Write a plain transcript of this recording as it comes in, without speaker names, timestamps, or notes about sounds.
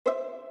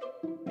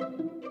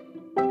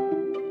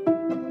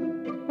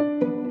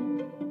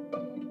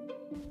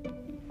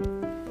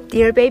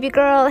Dear baby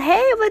girl,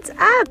 hey, what's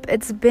up?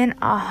 It's been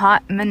a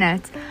hot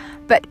minute,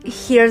 but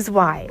here's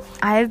why.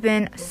 I have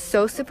been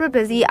so super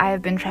busy. I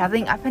have been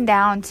traveling up and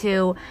down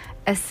to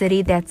a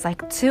city that's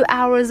like 2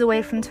 hours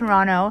away from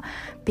Toronto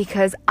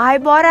because I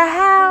bought a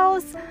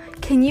house.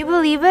 Can you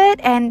believe it?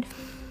 And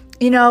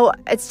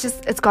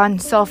it's gone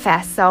so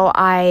fast. So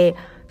I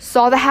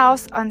saw the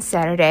house on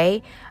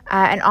Saturday.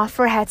 An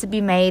offer had to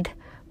be made.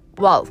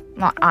 Well,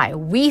 not I.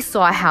 We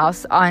saw a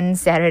house on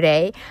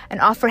Saturday. An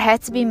offer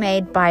had to be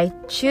made by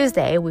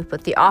Tuesday. We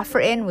put the offer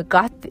in. We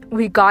got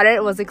it.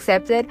 It was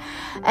accepted.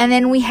 And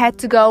then we had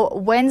to go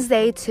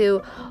Wednesday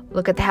to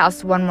look at the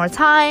house one more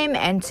time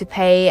and to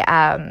pay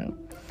a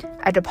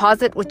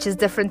deposit, which is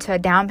different to a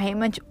down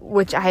payment,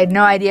 which I had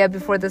no idea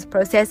before this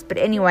process. But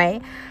anyway,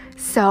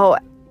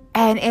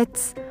 and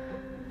it's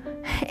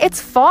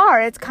far.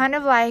 It's kind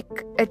of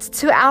like it's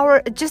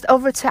just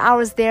over 2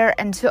 hours there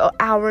and 2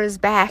 hours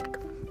back.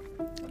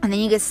 And then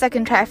you get stuck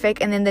in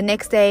traffic, and then the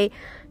next day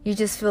you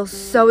just feel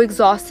so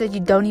exhausted you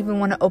don't even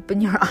want to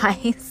open your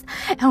eyes.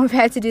 And we've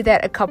had to do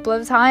that a couple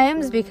of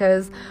times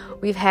because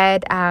we've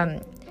had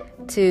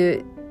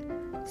to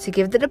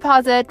give the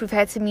deposit. We've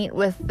had to meet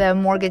with the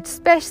mortgage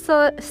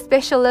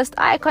specialist.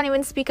 I can't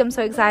even speak. I'm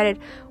so excited.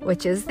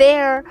 Which is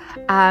there.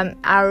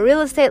 Our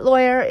real estate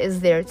lawyer is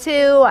there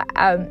too.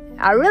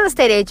 Our real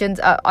estate agent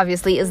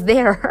obviously is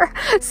there.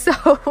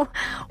 So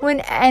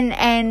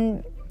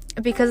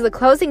because the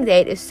closing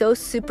date is so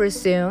super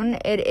soon,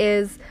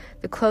 the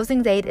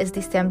closing date is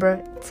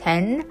December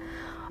 10.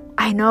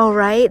 I know,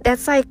 right?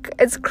 That's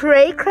it's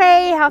cray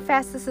how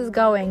fast this is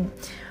going.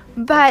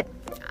 But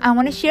I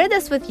want to share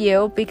this with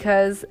you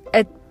because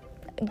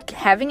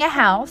having a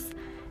house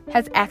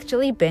has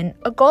actually been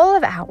a goal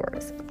of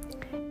ours.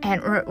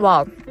 And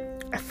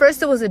at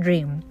first it was a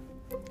dream.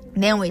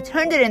 Then we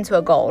turned it into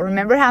a goal.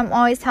 Remember how I'm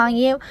always telling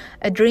you,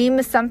 a dream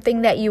is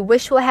something that you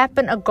wish will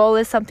happen. A goal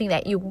is something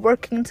that you're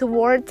working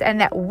towards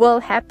and that will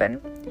happen.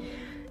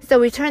 So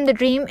we turned the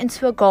dream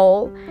into a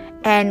goal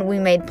and we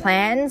made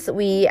plans.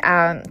 We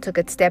took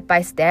it step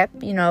by step.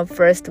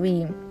 First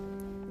we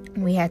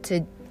had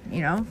to,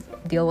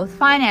 deal with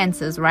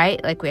finances,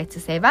 right? Like we had to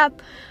save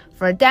up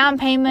for a down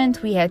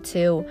payment. We had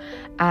to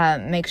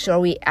make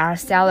sure our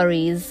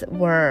salaries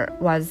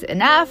was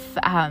enough.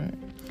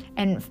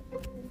 And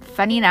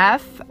funny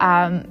enough,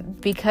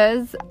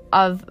 because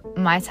of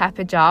my type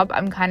of job,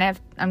 I'm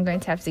going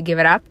to have to give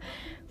it up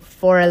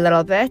for a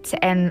little bit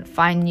and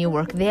find new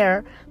work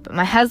there. But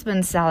my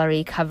husband's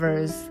salary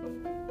covers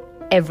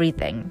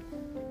everything.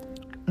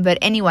 But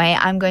anyway,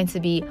 I'm going to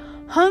be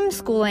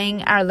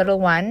homeschooling our little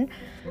one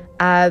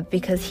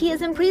because he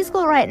is in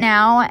preschool right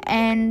now.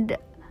 And,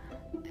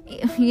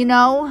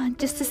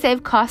 just to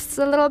save costs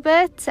a little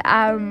bit,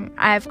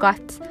 I've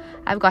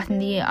gotten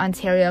the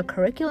Ontario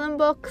curriculum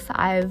books.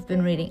 I've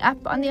been reading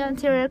up on the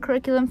Ontario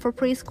curriculum for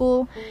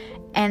preschool.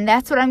 And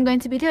that's what I'm going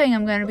to be doing.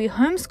 I'm going to be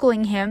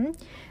homeschooling him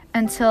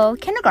until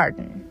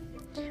kindergarten,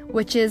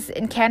 which is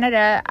in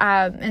Canada,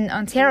 in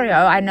Ontario.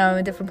 I know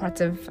in different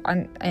parts of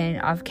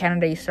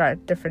Canada you start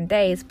at different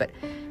days, but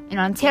in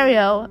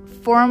Ontario,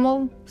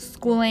 formal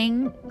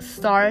schooling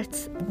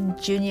starts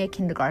junior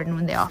kindergarten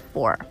when they are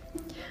 4.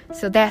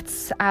 So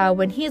that's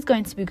when he's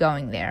going to be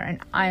going there.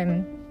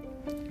 And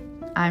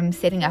I'm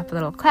setting up a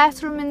little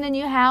classroom in the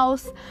new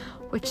house,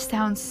 which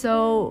sounds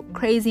so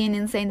crazy and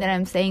insane that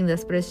I'm saying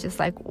this, but it's just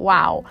like,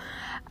 wow.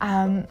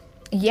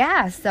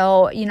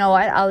 So you know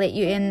what? I'll let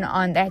you in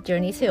on that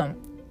journey too.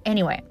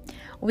 Anyway,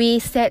 we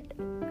set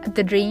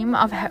the dream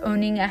of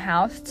owning a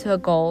house to a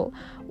goal.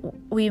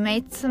 We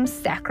made some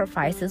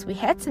sacrifices. We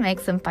had to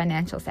make some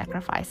financial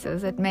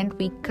sacrifices. It meant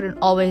we couldn't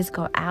always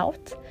go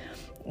out,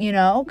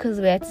 because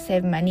we had to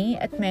save money.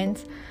 It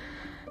meant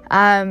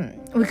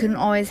we couldn't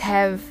always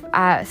have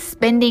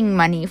spending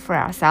money for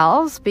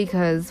ourselves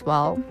because,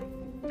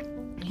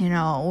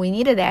 we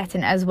needed that.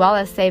 And as well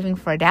as saving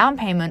for a down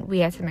payment, we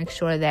had to make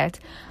sure that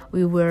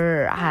we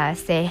were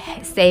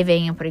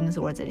saving and putting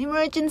towards an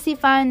emergency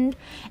fund.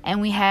 And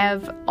we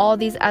have all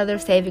these other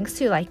savings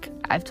too. Like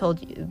I've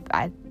told you,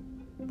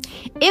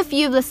 if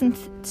you've listened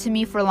to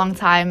me for a long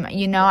time,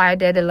 I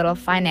did a little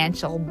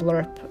financial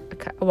blurb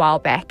a while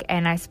back.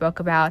 And I spoke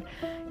about,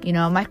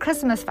 my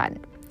Christmas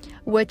fund.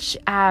 Which,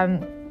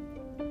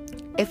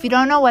 if you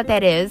don't know what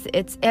that is,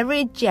 it's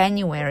every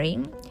January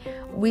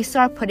we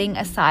start putting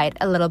aside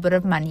a little bit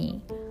of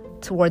money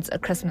towards a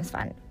Christmas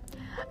fund.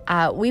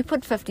 We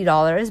put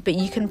 $50, but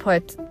you can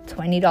put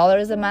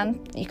 $20 a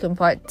month, you can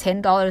put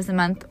 $10 a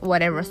month,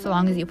 whatever, so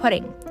long as you're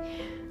putting.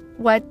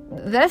 What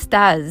this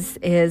does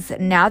is,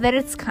 now that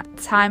it's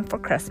time for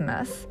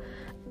Christmas,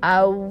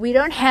 we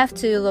don't have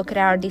to look at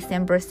our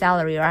December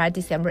salary or our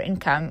December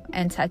income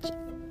and touch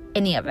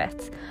any of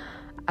it.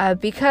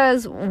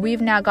 Because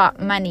we've now got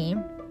money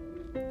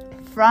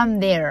from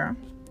there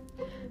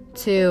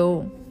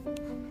to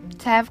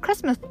have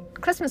Christmas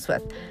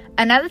with.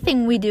 Another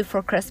thing we do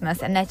for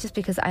Christmas, and that's just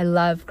because I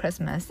love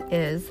Christmas,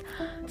 is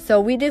so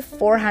we do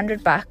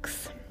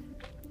 $400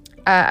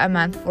 a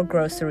month for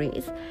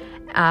groceries.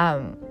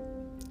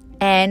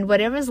 And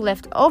whatever's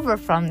left over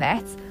from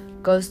that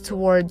goes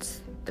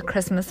towards the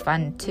Christmas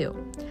fund too.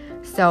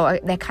 So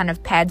that kind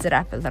of pads it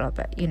up a little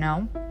bit,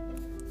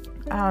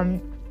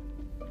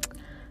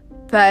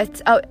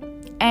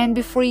 And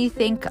before you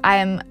think I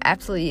am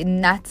absolutely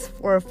nuts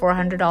for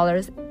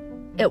 $400,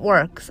 it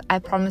works. I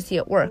promise you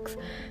it works.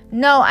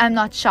 No, I'm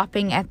not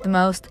shopping at the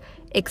most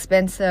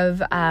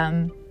expensive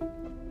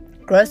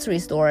grocery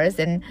stores.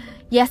 And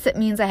yes, it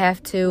means I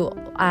have to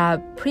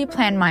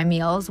pre-plan my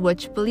meals,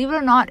 which, believe it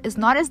or not, is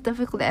not as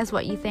difficult as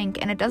what you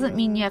think. And it doesn't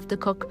mean you have to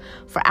cook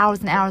for hours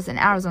and hours and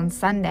hours on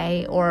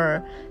Sunday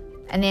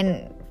and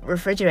then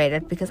refrigerate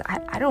it, because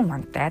I don't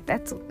want that.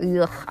 That's,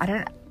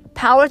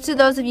 power to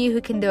those of you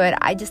who can do it.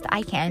 I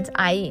can't.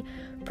 I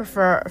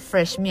prefer a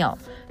fresh meal.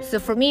 So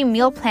for me,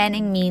 meal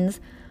planning means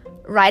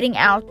writing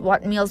out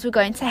what meals we're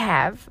going to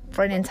have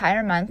for an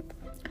entire month,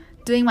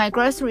 doing my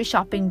grocery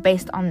shopping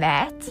based on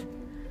that,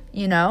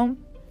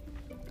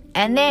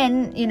 and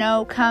then,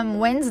 come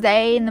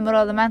Wednesday in the middle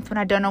of the month when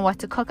I don't know what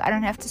to cook, I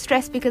don't have to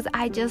stress, because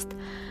I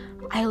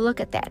look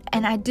at that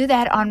and I do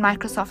that on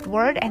Microsoft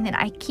Word, and then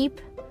I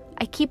keep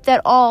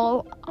that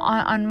all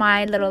on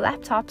my little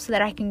laptop so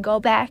that I can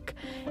go back,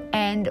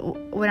 and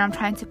when I'm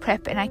trying to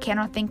prep and I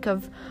cannot think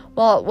of,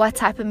 what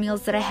type of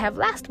meals did I have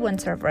last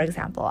winter, for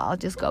example, I'll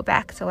just go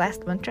back to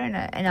last winter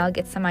and I'll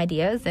get some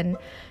ideas, and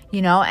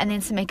and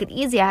then to make it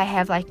easy, I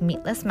have like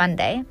meatless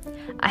Monday,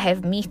 I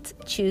have meat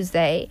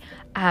Tuesday,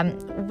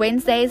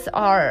 Wednesdays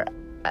are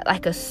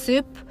like a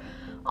soup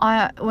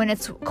when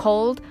it's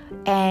cold,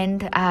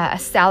 and a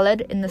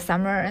salad in the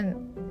summer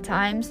and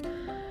times.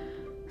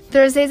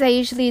 Thursdays I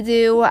usually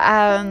do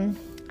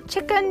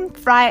chicken,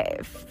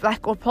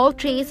 or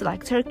poultry, so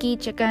like turkey,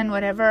 chicken,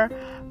 whatever.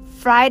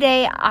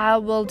 Friday I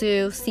will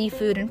do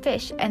seafood and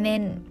fish, and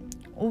then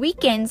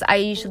weekends I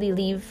usually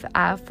leave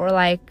for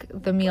like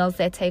the meals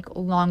that take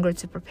longer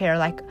to prepare,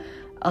 like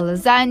a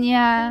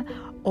lasagna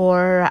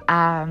or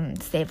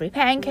savory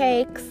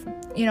pancakes,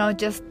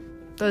 just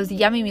those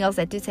yummy meals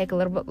that do take a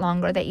little bit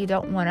longer, that you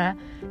don't want to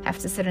have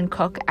to sit and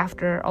cook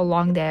after a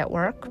long day at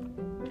work.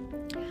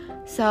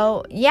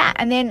 So yeah,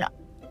 and then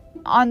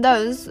on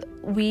those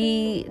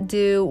we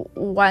do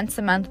once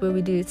a month where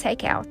we do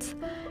takeout,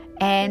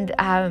 and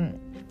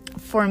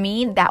for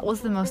me that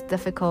was the most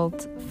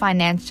difficult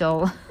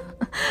financial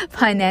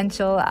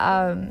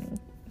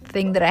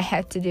thing that I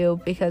had to do,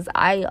 because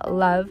I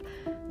love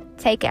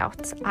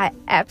takeouts. I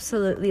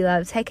absolutely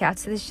love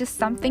takeouts. There's just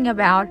something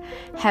about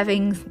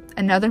having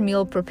another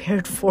meal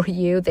prepared for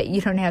you that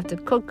you don't have to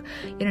cook,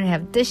 you don't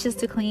have dishes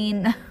to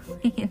clean.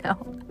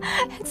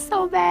 It's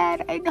so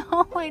bad. I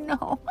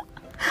know.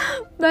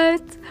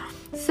 But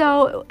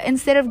so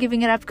instead of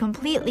giving it up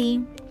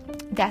completely,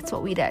 that's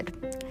what we did,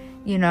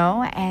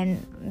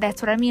 and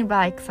that's what I mean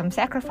by like some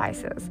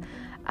sacrifices.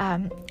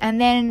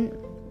 And then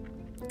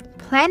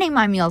planning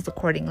my meals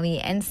accordingly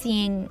and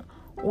seeing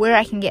where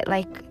I can get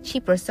like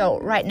cheaper. So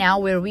right now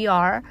where we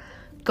are,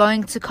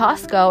 going to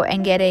Costco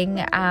and getting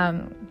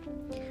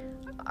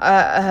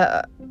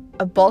a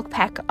bulk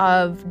pack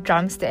of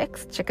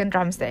drumsticks, chicken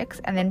drumsticks,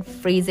 and then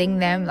freezing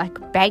them,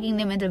 like bagging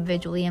them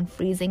individually and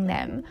freezing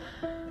them.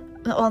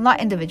 Well, not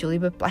individually,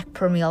 but like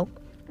per meal,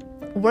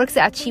 works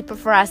out cheaper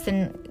for us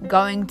than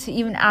going to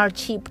even our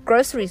cheap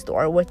grocery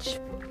store, which,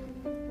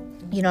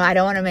 I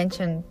don't want to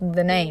mention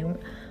the name.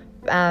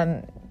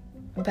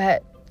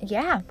 But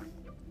yeah,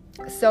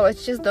 so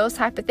it's just those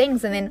type of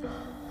things. And then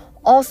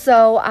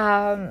also,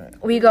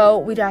 we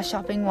do our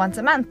shopping once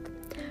a month.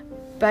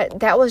 But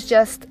that was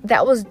just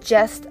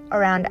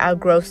around our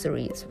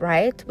groceries,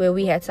 right? Where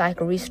we had to like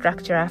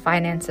restructure our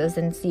finances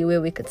and see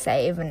where we could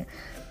save,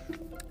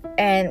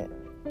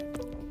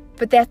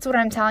 but that's what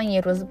I'm telling you.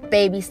 It was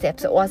baby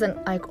steps. It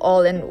wasn't like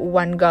all in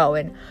one go.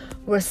 And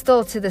we're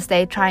still to this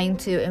day trying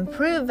to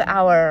improve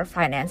our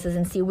finances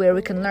and see where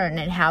we can learn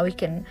and how we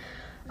can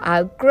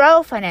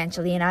grow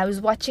financially. And I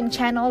was watching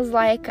channels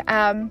like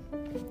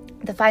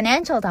The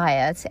Financial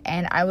Diet,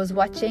 and I was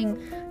watching,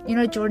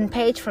 Jordan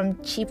Page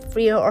from Cheap,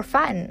 Free, or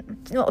Fun.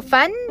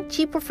 Fun,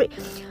 Cheap, or Free.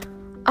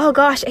 Oh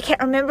gosh, I can't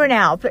remember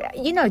now. But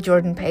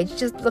Jordan Page.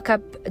 Just look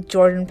up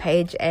Jordan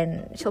Page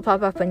and she'll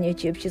pop up on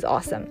YouTube. She's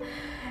awesome.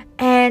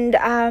 And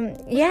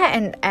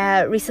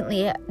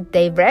recently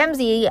Dave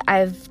Ramsey,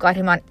 I've got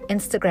him on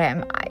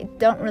Instagram. I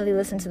don't really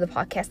listen to the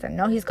podcast. I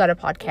know he's got a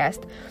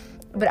podcast,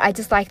 but I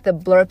just like the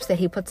blurbs that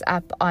he puts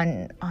up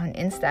on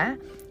Insta.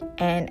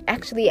 And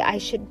actually, I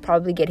should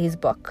probably get his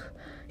book,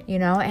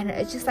 and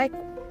it's just like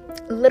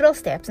little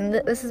steps. And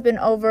this has been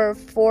over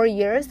 4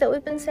 years that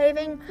we've been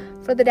saving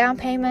for the down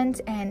payment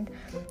and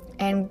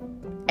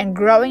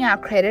growing our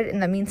credit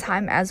in the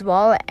meantime as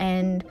well,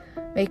 and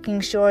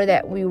making sure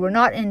that we were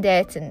not in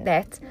debt, and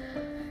that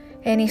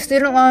any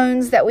student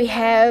loans that we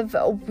have,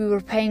 we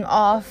were paying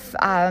off,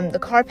 the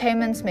car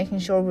payments, making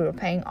sure we were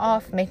paying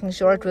off, making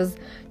sure it was,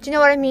 do you know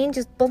what I mean?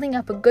 Just building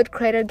up a good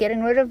credit,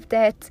 getting rid of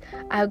debt,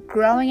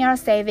 growing our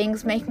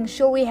savings, making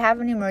sure we have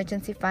an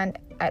emergency fund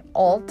at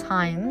all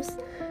times,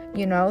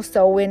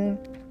 so when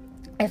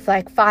if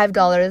like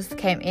 $5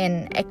 came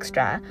in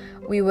extra,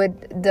 we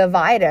would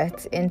divide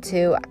it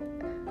into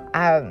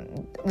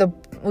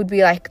would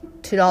be like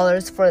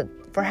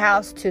 $2 for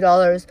house,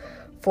 $2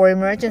 for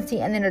emergency,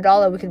 and then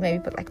 $1 we could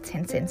maybe put like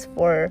 10 cents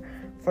for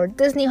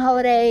Disney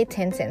holiday,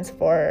 10 cents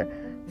for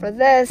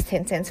this,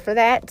 10 cents for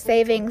that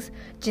savings.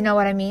 Do you know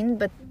what I mean?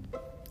 But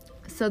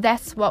so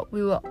that's what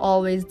we were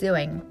always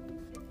doing.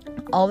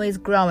 Always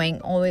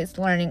growing, always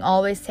learning,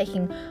 always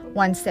taking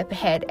one step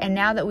ahead. And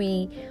now that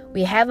we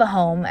have a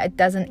home, it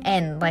doesn't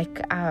end.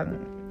 Like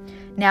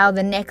now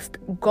the next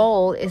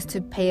goal is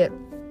to pay it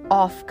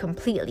off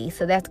completely.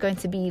 So that's going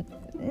to be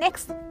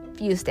next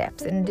few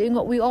steps and doing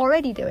what we're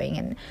already doing.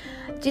 And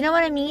do you know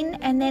what I mean?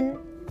 And then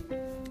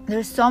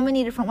there's so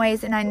many different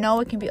ways, and I know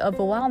it can be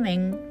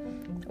overwhelming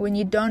when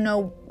you don't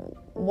know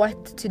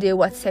what to do,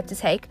 what step to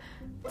take.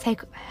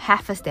 Take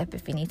half a step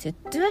if you need to.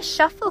 Do a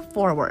shuffle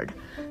forward.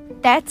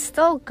 That's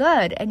still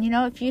good. And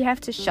if you have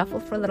to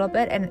shuffle for a little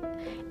bit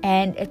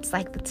and it's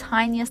like the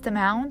tiniest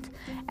amount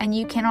and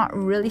you cannot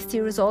really see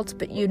results,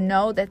 but you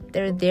know that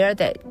they're there,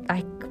 that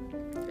like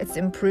it's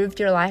improved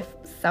your life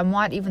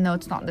somewhat, even though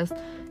it's not this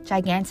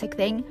gigantic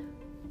thing,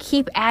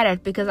 keep at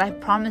it, because I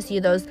promise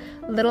you those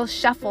little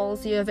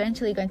shuffles, you're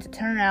eventually going to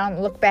turn around,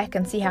 look back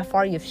and see how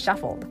far you've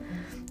shuffled.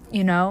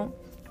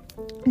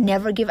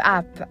 Never give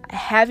up.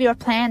 Have your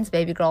plans,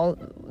 baby girl.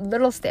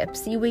 Little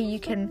steps. See where you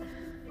can.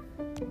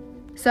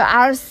 So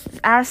our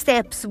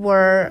steps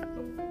were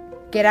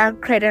get our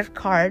credit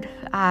card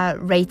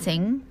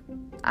rating.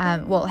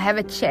 Have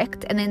it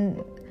checked, and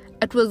then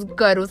it was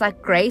good. It was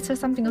like great or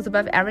something. It was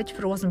above average,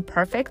 but it wasn't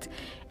perfect,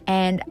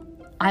 and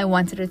I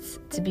wanted it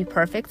to be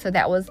perfect. So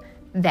that was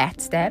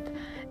that step.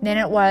 Then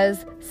it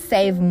was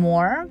save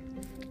more.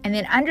 And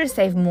then under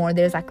save more,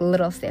 there's like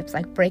little steps,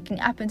 like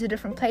breaking up into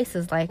different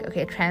places, like,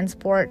 okay,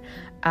 transport,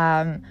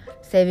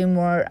 saving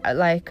more,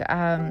 like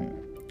the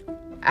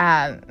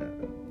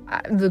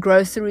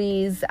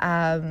groceries,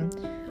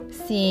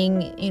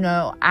 seeing,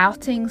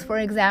 outings, for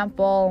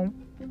example,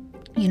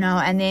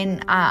 and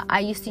then I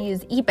used to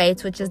use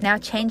Ebates, which has now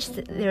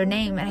changed their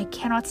name, and I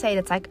cannot say it.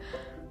 It's like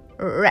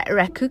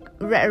Rakuten.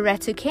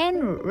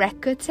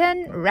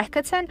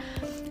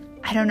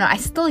 I don't know. I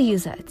still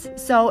use it.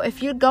 So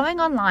if you're going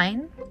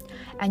online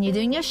and you're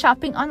doing your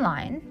shopping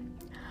online,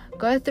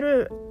 go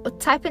through,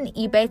 type in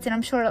Ebates, and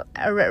I'm sure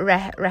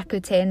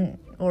Rakuten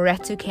or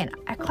Ratuken.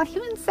 I can't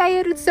even say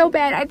it. It's so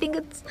bad. I think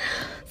it's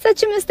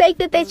such a mistake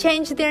that they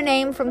changed their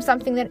name from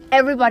something that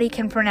everybody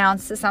can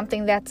pronounce to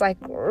something that's like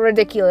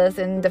ridiculous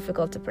and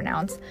difficult to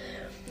pronounce.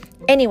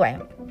 Anyway,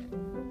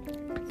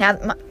 now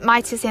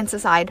my 2 cents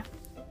aside.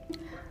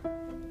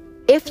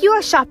 If you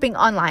are shopping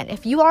online,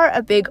 if you are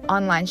a big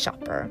online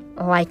shopper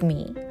like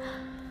me,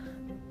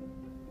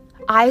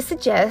 I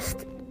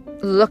suggest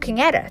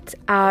looking at it.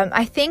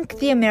 I think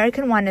the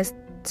American one is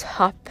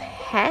Top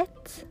Hat,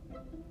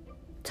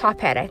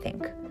 I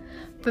think.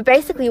 But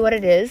basically what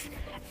it is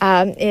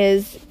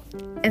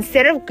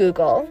instead of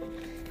Google,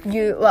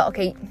 you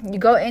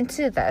go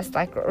into this,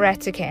 like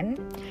Rakuten,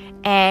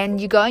 and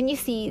you go and you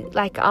see,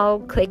 like, I'll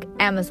click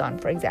Amazon,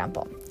 for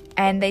example.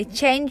 And they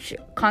change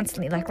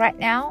constantly. Like right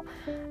now,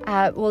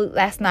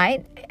 last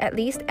night, at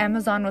least,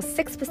 Amazon was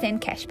 6%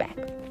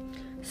 cashback.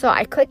 So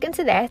I click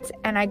into that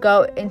and I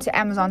go into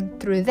Amazon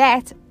through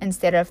that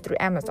instead of through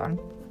Amazon.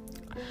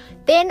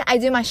 Then I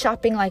do my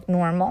shopping like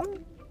normal.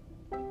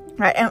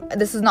 Right? And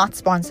this is not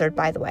sponsored,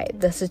 by the way.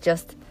 This is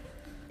just,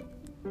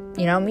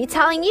 me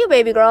telling you,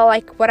 baby girl,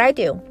 like what I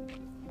do.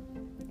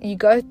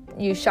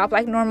 You shop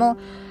like normal.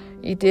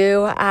 You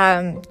do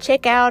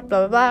checkout,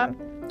 blah, blah, blah.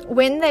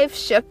 When they've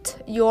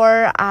shipped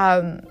your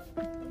item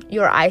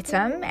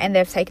and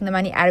they've taken the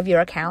money out of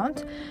your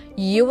account,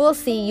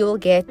 you'll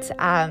get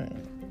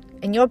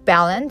in your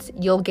balance,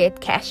 you'll get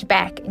cash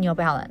back in your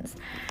balance.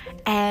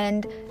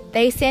 And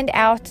they send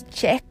out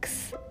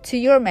checks to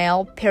your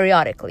mail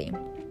periodically,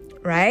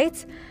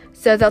 right?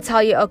 So they'll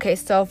tell you, okay,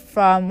 so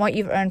from what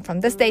you've earned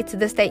from this date to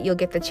this date, you'll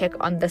get the check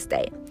on this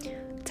day,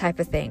 type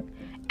of thing.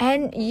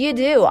 And you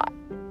do.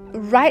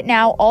 Right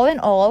now, all in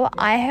all,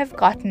 I have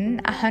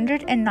gotten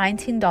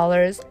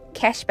 $119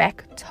 cash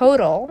back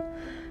total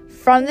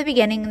from the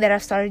beginning that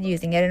I've started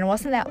using it, and it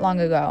wasn't that long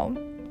ago.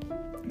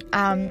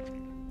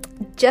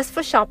 Just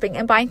for shopping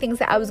and buying things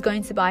that I was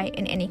going to buy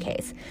in any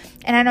case.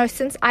 And I know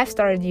since I've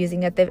started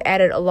using it, they've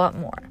added a lot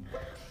more.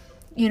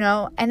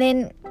 And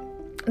then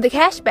the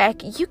cash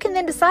back, you can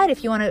then decide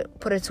if you want to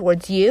put it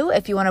towards you,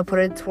 if you want to put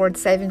it towards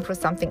saving for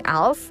something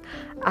else,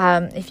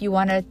 if you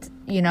want it,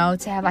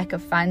 to have like a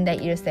fund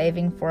that you're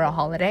saving for a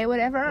holiday,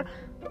 whatever.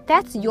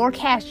 That's your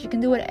cash. You can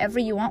do whatever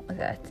you want with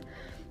it,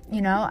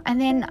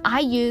 And then I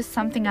use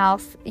something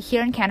else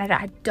here in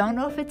Canada. I don't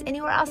know if it's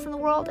anywhere else in the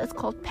world. It's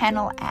called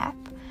Panel App.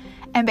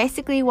 And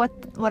basically what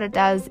it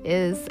does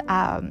is it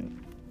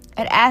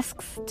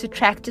asks to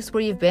track just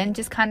where you've been,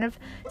 just kind of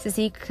to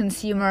see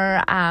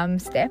consumer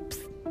steps,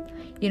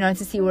 to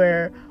see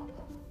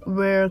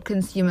where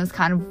consumers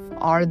kind of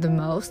are the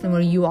most and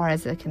where you are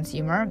as a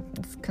consumer.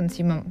 It's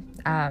consumer,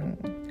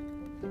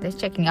 they're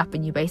checking up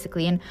on you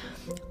basically. And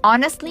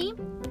honestly,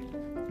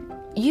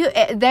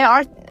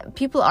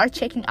 people are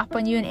checking up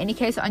on you in any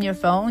case on your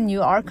phone.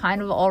 You are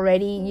kind of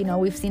already,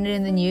 we've seen it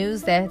in the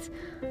news that,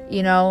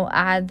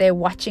 they're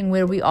watching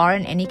where we are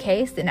in any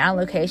case in our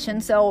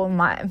location. So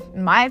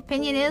my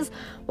opinion is,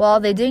 well,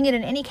 they're doing it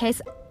in any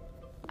case,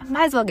 I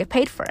might as well get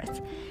paid for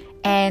it.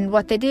 And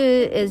what they do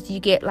is you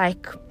get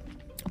like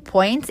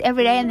points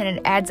every day, and then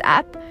it adds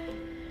up.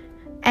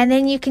 And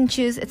then you can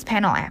choose, it's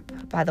Panel app,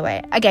 by the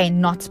way, again,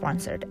 not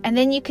sponsored. And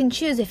then you can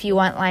choose if you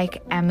want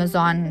like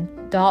Amazon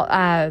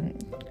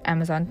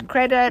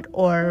credit,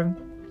 or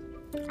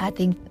I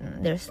think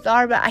there's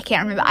Starbucks. I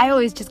can't remember. I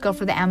always just go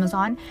for the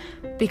Amazon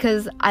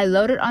because I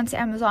load it onto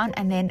Amazon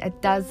and then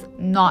it does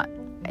not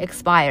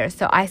expire.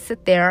 So I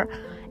sit there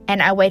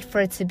and I wait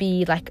for it to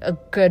be like a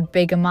good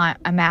big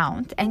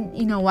amount. And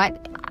you know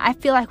what? I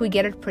feel like we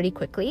get it pretty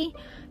quickly.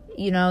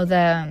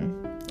 The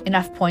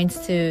enough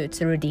points to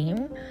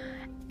redeem.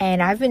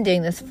 And I've been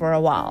doing this for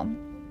a while,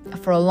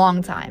 for a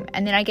long time.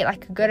 And then I get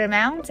like a good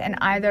amount, and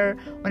either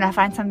when I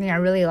find something I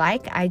really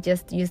like, I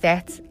just use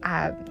that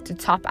to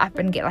top up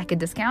and get like a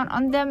discount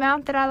on the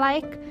amount that I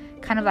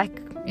like, kind of like,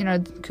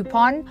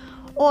 coupon,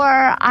 or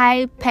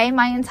I pay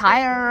my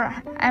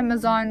entire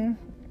Amazon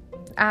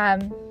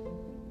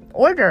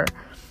order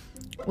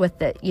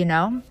with it,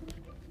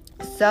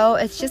 So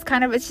it's just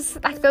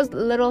like those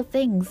little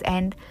things.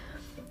 And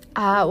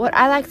what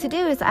I like to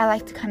do is I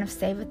like to kind of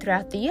save it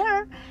throughout the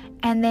year.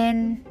 And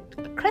then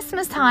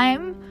Christmas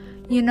time,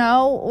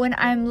 when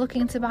I'm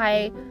looking to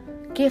buy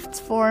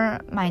gifts for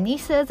my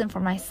nieces and for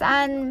my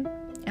son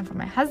and for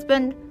my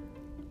husband,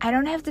 I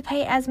don't have to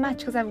pay as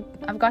much because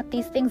I've got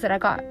these things that I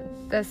got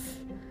this,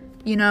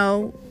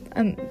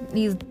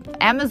 these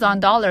Amazon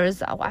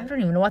dollars. Oh, I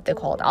don't even know what they're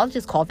called. I'll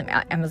just call them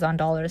Amazon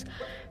dollars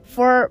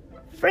for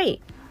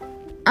free.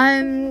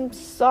 I'm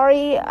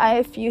sorry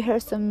if you hear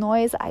some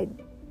noise. I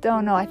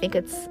don't know. I think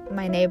it's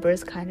my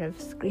neighbors kind of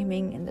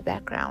screaming in the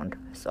background.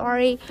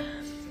 Sorry.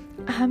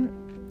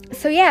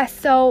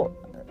 So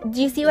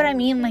do you see what I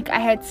mean? Like I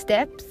had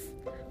steps,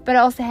 but I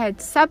also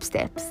had sub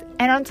steps.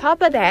 And on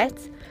top of that,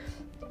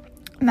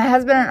 my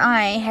husband and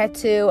I had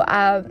to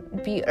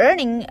be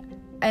earning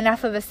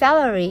enough of a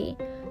salary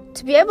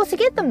to be able to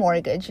get the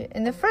mortgage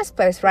in the first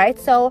place, right?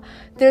 So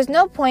there's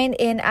no point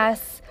in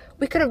us.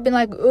 We could have been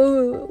like,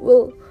 oh,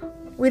 well,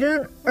 we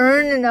don't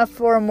earn enough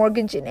for a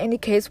mortgage in any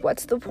case.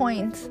 What's the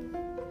point?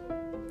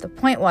 The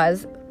point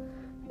was,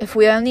 if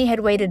we only had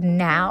waited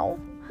now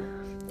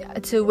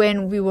to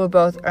when we were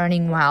both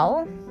earning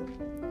well,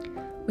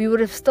 we would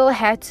have still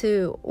had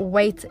to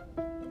wait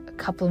a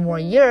couple more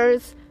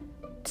years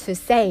to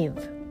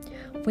save.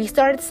 We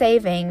started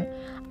saving.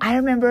 I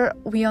remember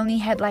we only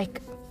had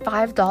like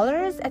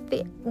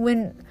 $5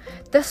 when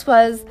this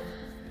was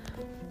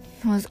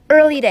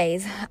early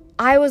days.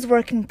 I was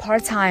working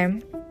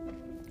part-time.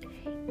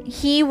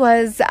 He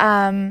was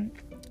a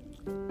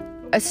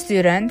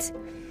student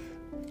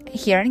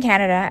here in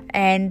Canada,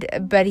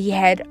 but he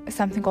had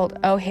something called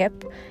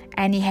OHIP,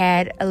 and he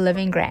had a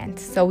living grant.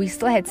 So we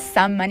still had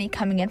some money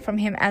coming in from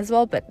him as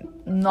well, but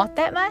not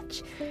that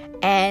much.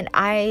 And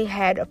I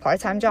had a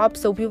part-time job,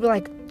 so we were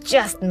like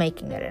just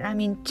making it. And I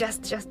mean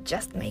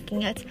just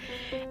making it.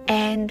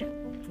 And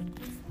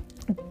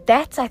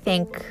that's, I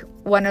think,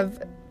 one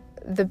of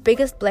the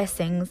biggest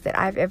blessings that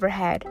I've ever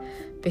had,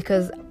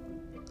 because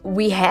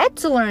we had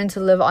to learn to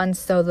live on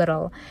so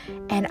little.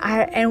 And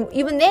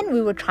even then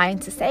we were trying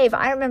to save.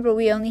 I remember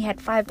we only had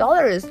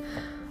 $5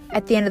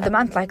 at the end of the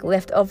month, like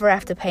left over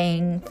after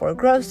paying for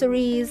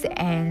groceries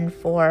and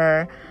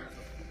for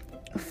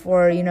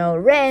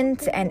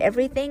rent and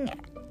everything.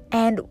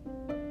 And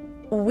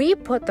we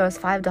put those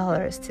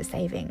 $5 to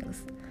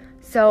savings.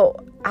 So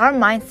our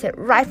mindset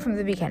right from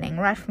the beginning,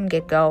 right from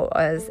get-go,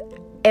 was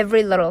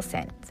every little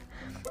cent.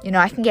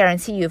 I can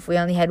guarantee you if we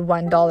only had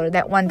 $1,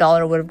 that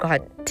 $1 would have gone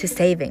to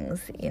savings,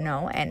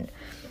 and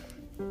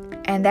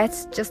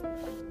that's just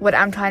what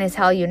I'm trying to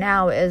tell you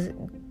now is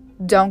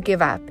don't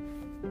give up.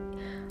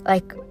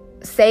 Like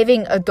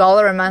saving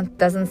 $1 a month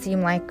doesn't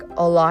seem like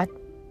a lot,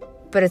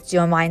 but it's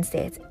your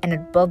mindset, and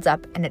it builds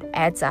up and it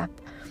adds up.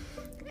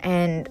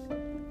 And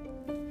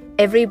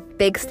every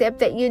big step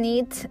that you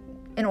need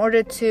in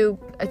order to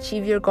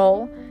achieve your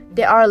goal,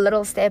 there are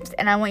little steps,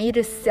 and I want you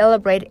to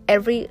celebrate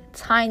every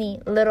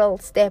tiny little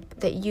step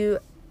that you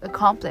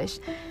accomplish.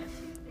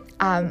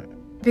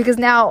 Because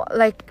now,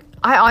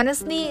 I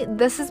honestly,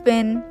 this has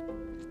been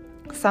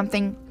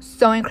something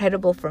so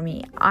incredible for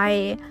me.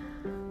 I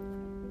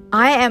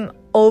am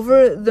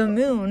over the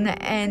moon,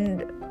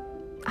 and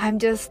I'm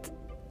just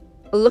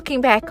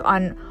looking back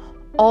on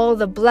all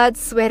the blood,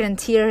 sweat, and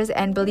tears,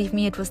 and believe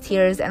me, it was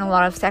tears and a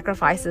lot of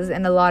sacrifices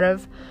and a lot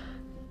of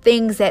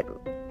things that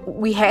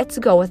we had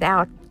to go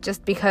without,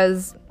 just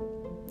because,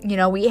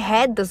 we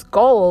had this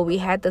goal, we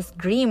had this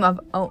dream of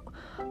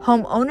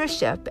home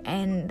ownership,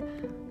 and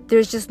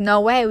there's just no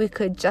way we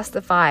could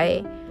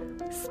justify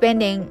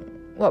spending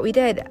what we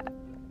did.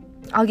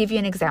 I'll give you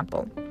an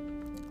example.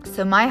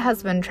 So my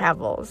husband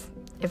travels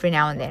every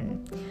now and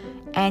then,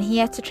 and he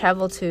had to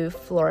travel to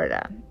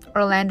Florida,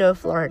 Orlando,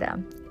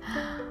 Florida.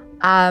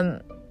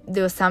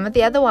 there were some of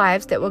the other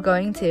wives that were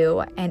going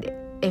too. And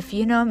if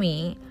you know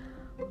me,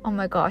 oh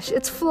my gosh,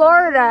 it's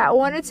Florida. I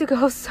wanted to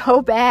go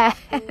so bad.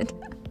 I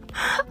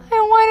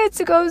wanted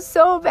to go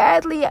so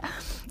badly.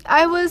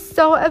 I was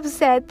so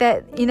upset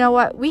that, you know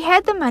what, we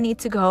had the money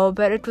to go,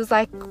 but it was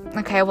like,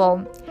 okay,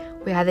 well,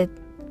 we either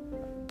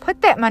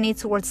put that money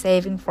towards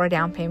saving for a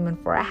down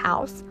payment for a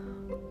house,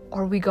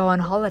 or we go on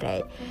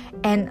holiday.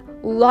 And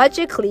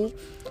logically,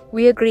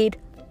 we agreed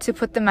to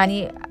put the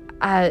money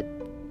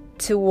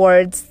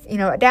towards,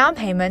 a down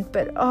payment.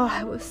 But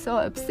I was so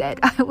upset.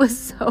 I was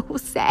so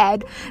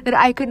sad that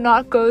I could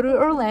not go to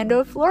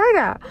Orlando,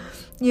 Florida.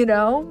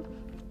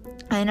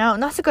 I know,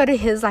 not to go to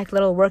his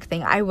little work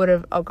thing. I would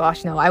have,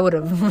 I would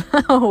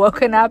have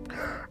woken up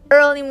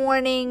early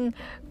morning,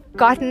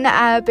 gotten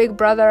a big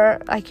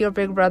brother, like your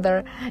big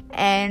brother,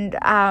 and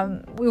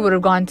we would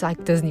have gone to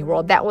Disney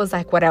World. That was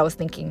what I was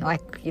thinking,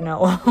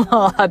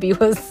 while hubby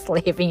was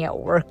slaving at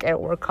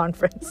work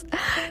conference.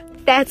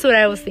 That's what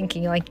I was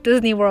thinking,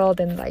 Disney World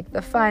and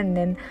the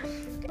fun,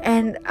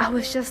 and I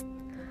was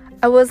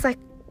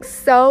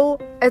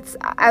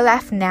I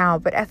laugh now,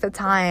 but at the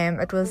time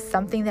it was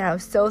something that I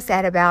was so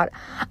sad about.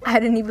 I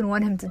didn't even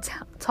want him to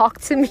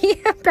talk to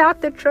me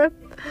about the trip,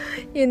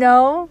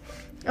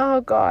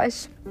 oh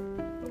gosh.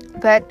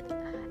 But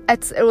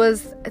it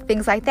was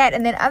things like that.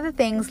 And then other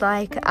things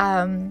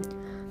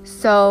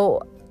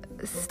so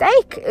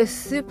steak is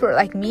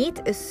super, meat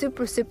is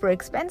super, super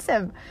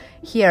expensive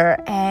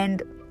here.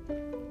 And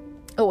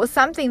it was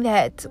something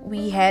that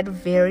we had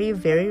very,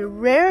 very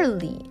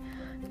rarely,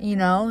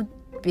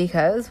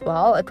 because,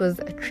 well, it was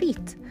a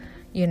treat,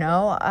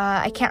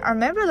 I can't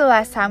remember the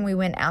last time we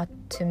went out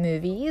to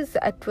movies.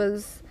 It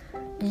was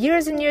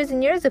years and years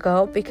and years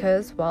ago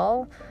because,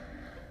 well,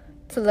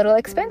 it's a little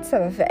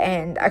expensive.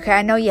 And okay,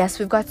 I know, yes,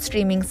 we've got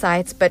streaming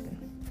sites, but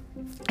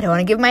I don't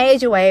want to give my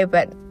age away,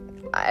 but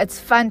it's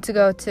fun to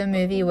go to a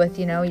movie with,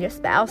 your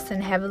spouse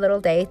and have a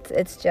little date.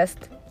 It's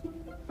just,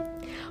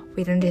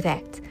 we don't do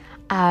that.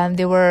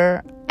 There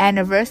were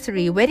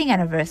wedding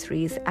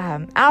anniversaries.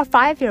 Our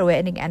 5-year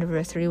wedding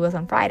anniversary was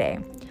on Friday.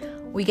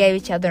 We gave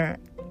each other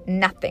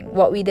nothing.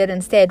 What we did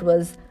instead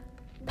was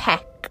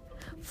pack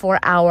for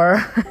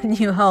our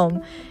new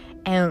home.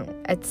 And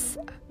it's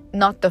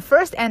not the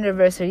first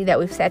anniversary that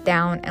we've sat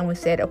down and we've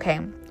said,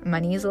 okay,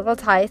 money is a little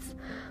tight.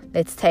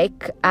 Let's take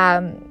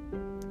the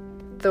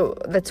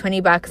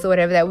 $20 or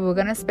whatever that we were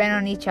going to spend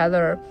on each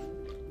other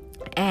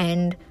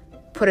and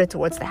put it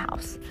towards the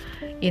house.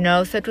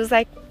 So it was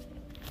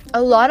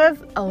a lot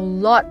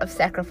of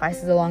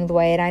sacrifices along the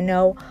way. And I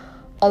know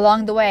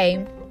along the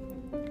way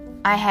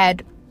I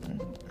had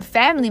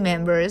family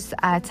members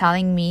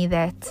telling me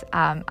that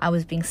I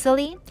was being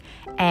silly.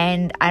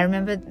 And I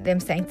remember them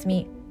saying to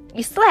me,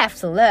 you still have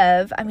to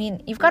live. I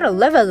mean, you've got to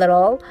live a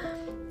little.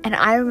 And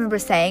I remember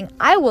saying,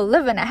 I will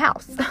live in a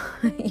house,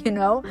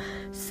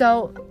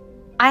 So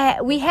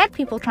we had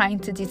people trying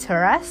to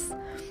deter us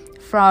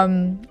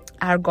from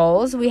our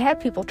goals. We had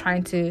people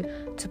trying to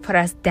put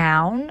us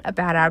down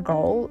about our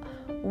goal.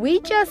 We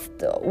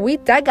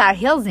dug our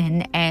heels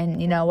in,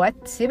 and you know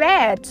what? Too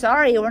bad.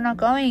 Sorry, we're not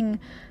going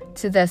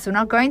to this. We're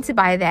not going to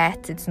buy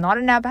that. It's not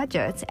in our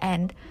budget.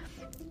 And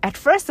at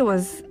first it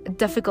was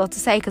difficult to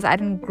say because I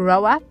didn't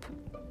grow up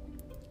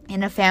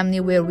in a family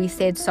where we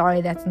said,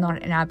 sorry, that's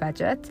not in our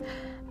budget.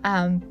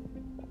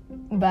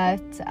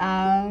 But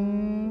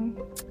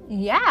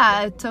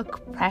it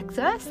took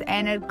practice,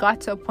 and it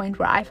got to a point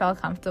where I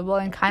felt comfortable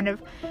and kind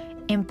of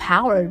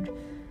empowered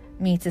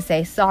me to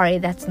say, sorry,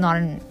 that's not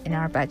in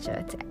our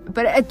budget.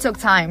 But it took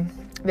time.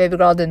 Baby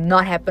girl, did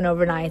not happen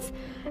overnight.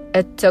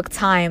 It took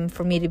time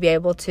for me to be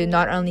able to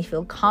not only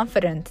feel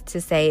confident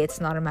to say it's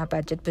not in my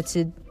budget, but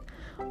to,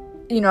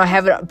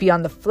 have it be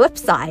on the flip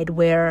side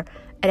where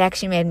it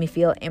actually made me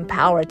feel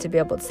empowered to be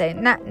able to say,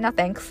 no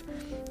thanks,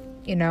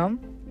 now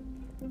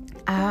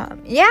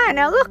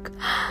look,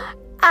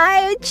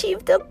 I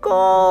achieved a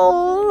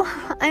goal.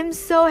 I'm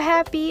so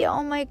happy.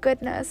 Oh my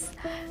goodness.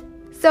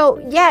 So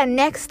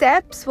next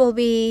steps will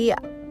be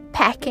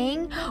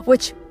packing,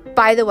 which,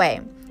 by the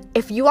way,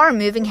 if you are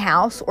moving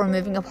house or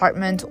moving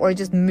apartment or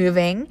just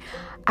moving,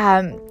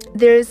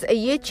 there's a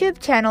YouTube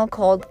channel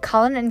called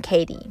Cullen and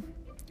Katie,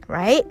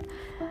 right?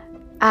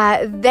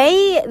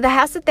 The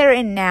house that they're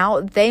in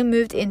now, they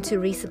moved into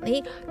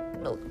recently.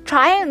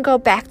 Try and go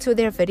back to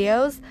their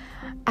videos.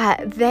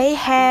 They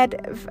have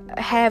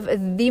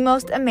the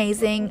most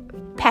amazing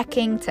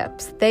packing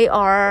tips. They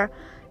are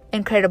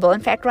incredible.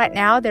 In fact, right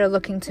now they're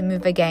looking to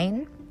move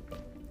again.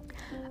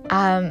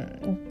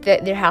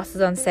 Their house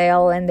is on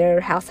sale and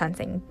they're house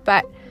hunting.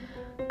 But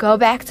go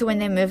back to when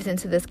they moved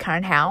into this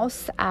current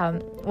house.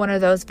 One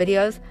of those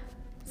videos.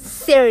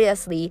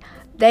 Seriously,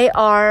 they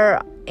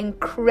are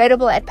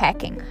incredible at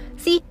packing.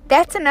 See,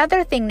 that's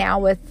another thing now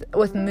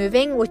with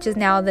moving, which is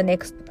now the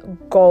next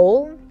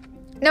goal.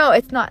 No,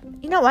 it's not.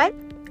 You know what?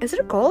 Is it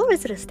a goal or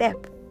is it a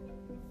step?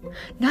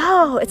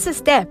 No, it's a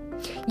step.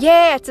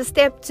 Yeah, it's a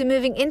step to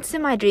moving into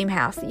my dream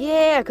house.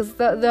 Yeah, because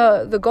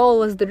the goal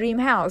was the dream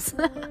house.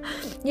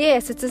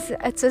 Yes, it's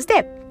a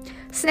step.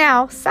 So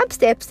now,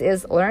 sub-steps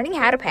is learning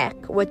how to pack,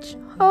 which,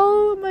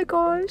 Oh my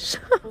gosh.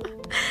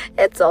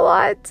 It's a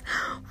lot.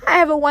 I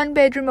have a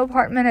 1-bedroom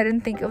apartment. I didn't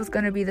think it was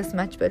going to be this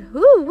much, but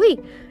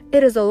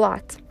it is a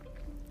lot.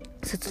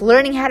 So it's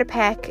learning how to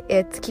pack.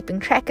 It's keeping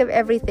track of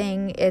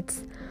everything.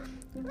 It's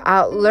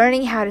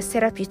learning how to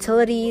set up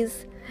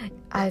utilities.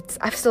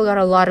 I've still got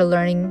a lot of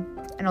learning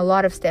and a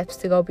lot of steps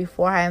to go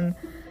before I'm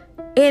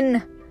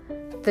in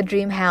the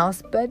dream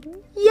house. But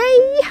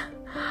yay!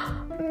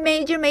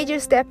 Major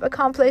step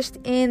accomplished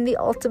in the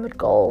ultimate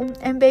goal.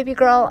 And baby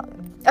girl,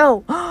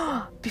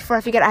 before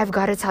I forget, I've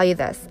got to tell you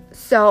this.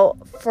 So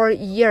for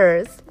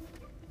years,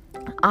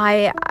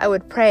 I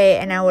would pray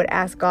and I would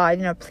ask God,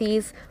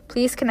 please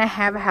can I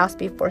have a house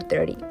before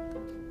 30?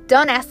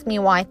 Don't ask me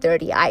why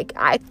 30.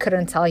 I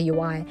couldn't tell you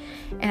why.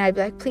 And I'd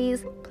be like,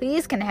 please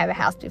can I have a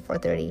house before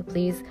 30,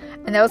 please?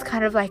 And that was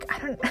kind of like,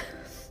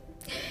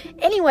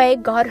 Anyway,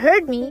 God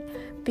heard me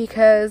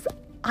because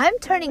I'm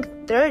turning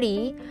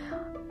 30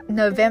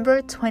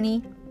 November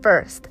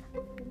 21st.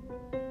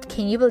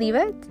 Can you believe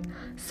it?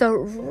 So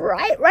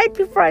right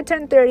before I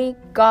turned 30,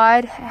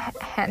 God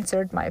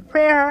answered my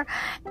prayer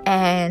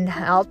and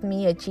helped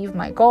me achieve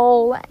my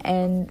goal,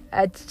 and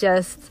it's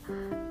just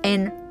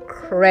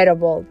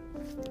incredible.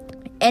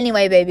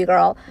 Anyway, baby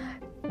girl,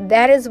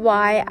 that is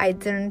why I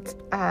didn't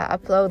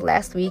upload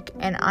last week,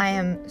 and I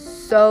am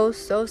so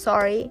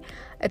sorry.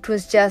 It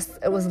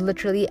was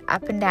literally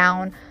up and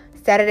down.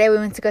 Saturday we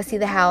went to go see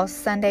the house.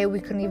 Sunday I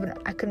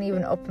couldn't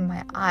even open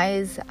my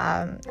eyes.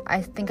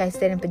 I think I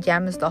stayed in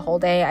pajamas the whole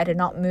day. I did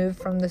not move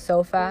from the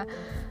sofa.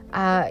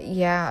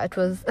 It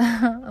was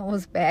it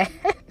was bad.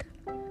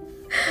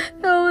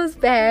 It was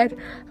bad.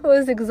 It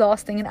was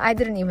exhausting, and I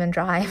didn't even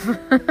drive.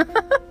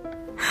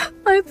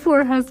 My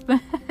poor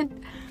husband.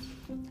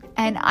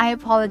 And I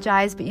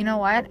apologize, but you know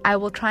what? I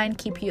will try and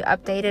keep you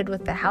updated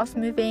with the house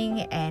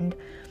moving and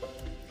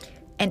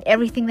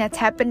everything that's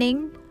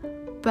happening.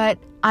 But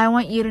I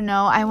want you to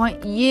know, I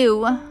want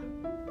you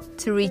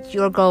to reach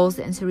your goals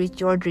and to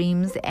reach your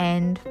dreams.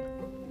 And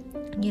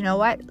you know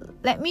what?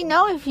 Let me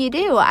know if you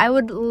do. I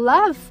would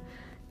love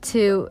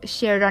to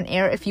share it on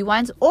air if you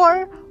want,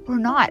 or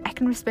not. I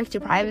can respect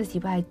your privacy,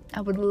 but I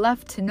would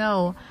love to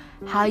know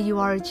how you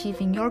are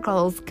achieving your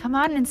goals. Come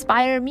on,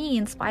 inspire me,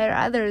 inspire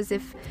others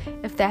if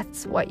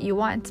that's what you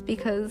want,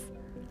 because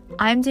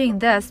I'm doing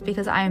this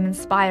because I am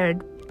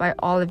inspired by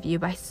all of you,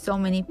 by so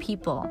many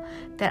people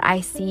that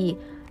I see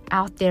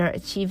out there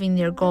achieving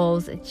their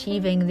goals,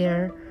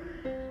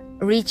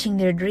 reaching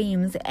their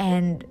dreams.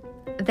 And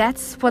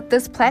that's what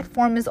this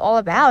platform is all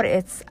about.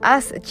 It's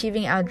us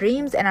achieving our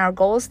dreams and our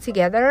goals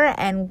together,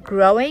 and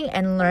growing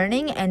and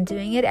learning and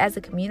doing it as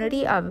a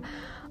community of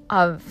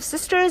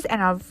sisters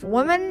and of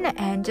women,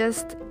 and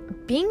just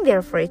being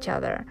there for each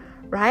other,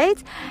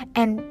 right?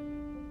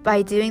 And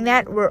by doing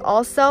that, we're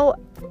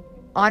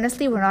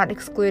not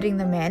excluding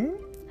the men.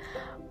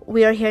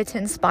 We are here to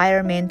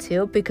inspire men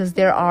too, because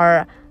there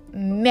are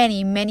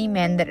many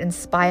men that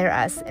inspire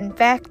us. In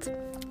fact,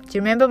 do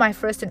you remember my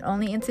first and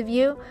only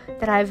interview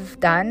that I've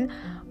done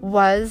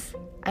was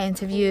I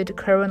interviewed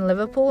Kerwin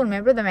Liverpool?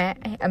 Remember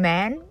a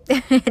man?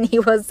 And he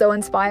was so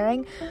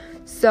inspiring.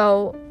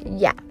 So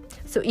yeah.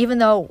 So even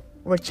though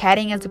we're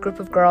chatting as a group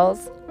of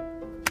girls,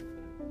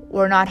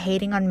 we're not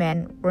hating on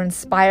men. We're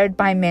inspired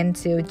by men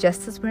too,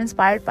 just as we're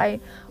inspired by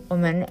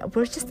women.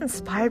 We're just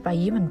inspired by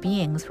human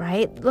beings,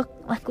 right?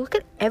 Look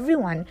at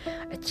everyone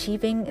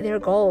achieving their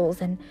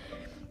goals, and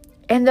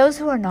those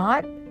who are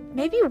not,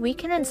 maybe we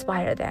can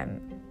inspire them,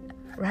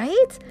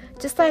 right?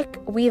 Just like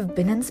we've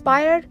been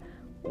inspired,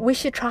 we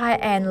should try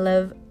and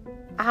live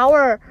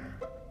our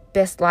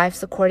best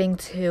lives according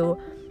to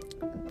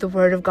the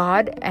Word of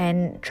God,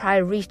 and try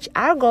to reach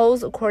our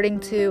goals according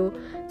to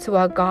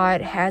what God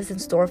has in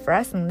store for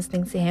us, and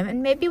listening to Him,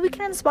 and maybe we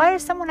can inspire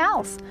someone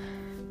else.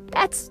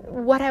 That's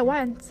what I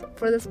want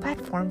for this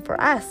platform, for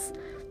us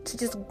to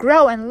just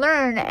grow and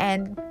learn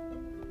and,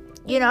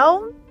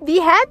 be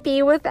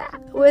happy with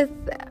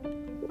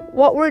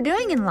what we're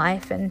doing in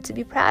life, and to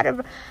be proud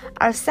of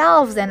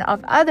ourselves and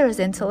of others,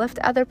 and to lift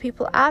other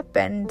people up,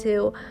 and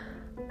to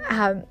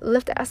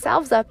lift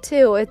ourselves up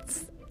too.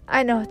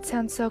 I know it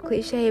sounds so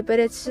cliche, but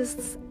it's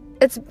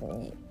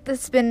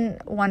been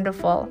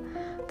wonderful,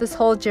 this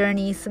whole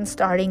journey since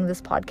starting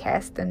this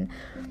podcast. And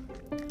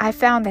I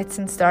found that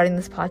since starting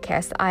this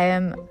podcast, I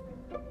am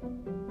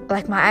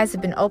my eyes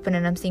have been open,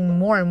 and I'm seeing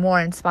more and more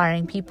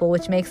inspiring people,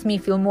 which makes me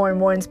feel more and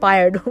more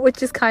inspired,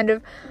 which is kind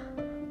of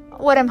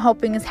what I'm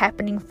hoping is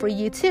happening for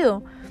you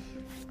too.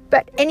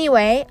 But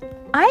anyway,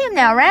 I am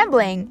now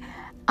rambling.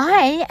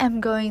 I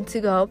am going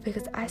to go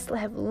because I still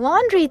have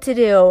laundry to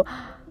do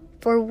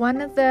for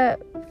one of the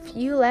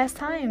few last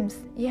times.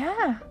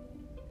 Yeah,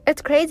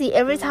 it's crazy.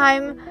 Every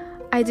time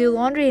I do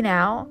laundry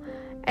now,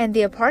 and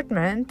the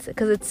apartment,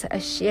 because it's a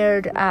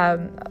shared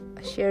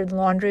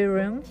laundry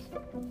room,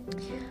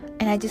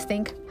 and I just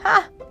think,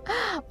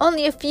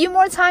 only a few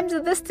more times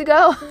of this to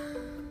go.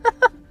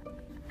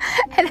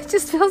 And it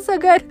just feels so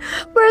good.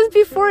 Whereas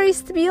before, it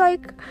used to be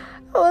it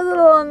was a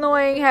little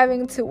annoying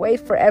having to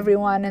wait for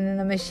everyone, and then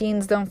the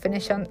machines don't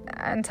finish on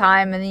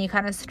time, and then you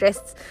kind of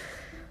stress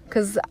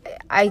because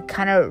I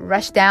kind of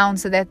rush down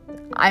so that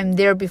I'm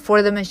there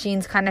before the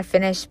machine's kind of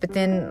finished. But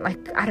then, like,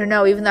 I don't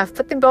know, even though I've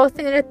put them both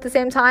in at the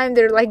same time,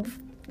 they're like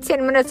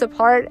 10 minutes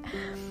apart.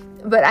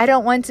 But I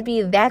don't want to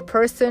be that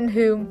person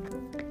who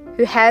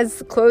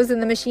has clothes in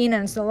the machine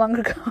and it's no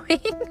longer going.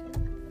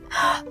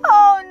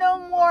 Oh, no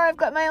more. I've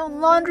got my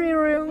own laundry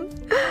room.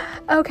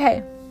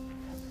 Okay.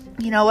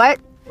 You know what?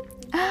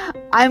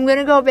 I'm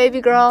gonna go,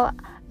 baby girl.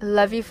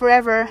 Love you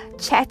forever.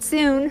 Chat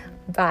soon.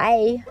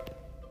 Bye.